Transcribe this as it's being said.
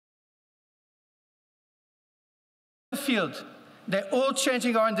field. They're all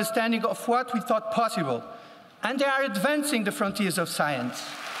changing our understanding of what we thought possible, and they are advancing the frontiers of science.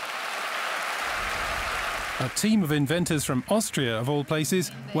 A team of inventors from Austria, of all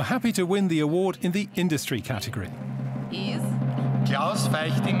places, were happy to win the award in the industry category. Is Klaus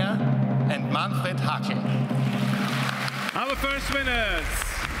Feichtinger and Manfred Hackel. Our first winners,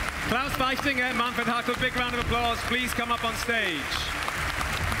 Klaus Feichtinger and Manfred Hackel. Big round of applause. Please come up on stage.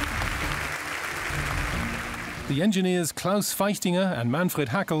 The engineers Klaus Feichtinger and Manfred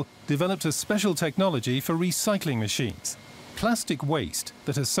Hackel developed a special technology for recycling machines. Plastic waste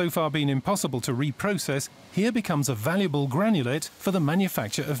that has so far been impossible to reprocess here becomes a valuable granulate for the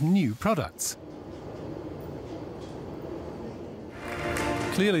manufacture of new products.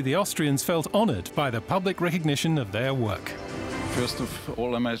 Clearly, the Austrians felt honoured by the public recognition of their work. First of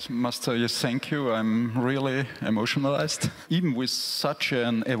all, I must tell you thank you. I'm really emotionalized. Even with such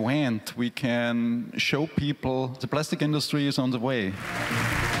an event, we can show people the plastic industry is on the way.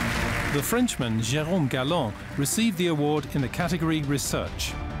 The Frenchman Jérôme Galland received the award in the category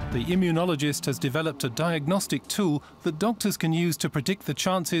Research. The immunologist has developed a diagnostic tool that doctors can use to predict the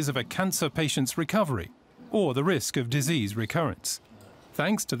chances of a cancer patient's recovery or the risk of disease recurrence.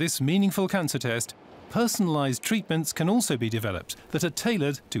 Thanks to this meaningful cancer test, personalised treatments can also be developed that are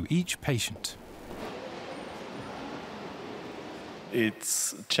tailored to each patient.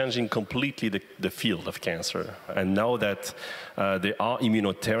 It's changing completely the field of cancer. And now that there are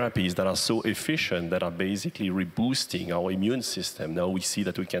immunotherapies that are so efficient, that are basically reboosting our immune system, now we see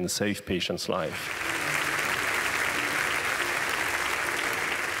that we can save patients' lives.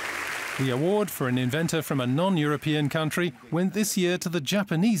 The award for an inventor from a non-European country went this year to the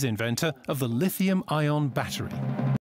Japanese inventor of the lithium-ion battery.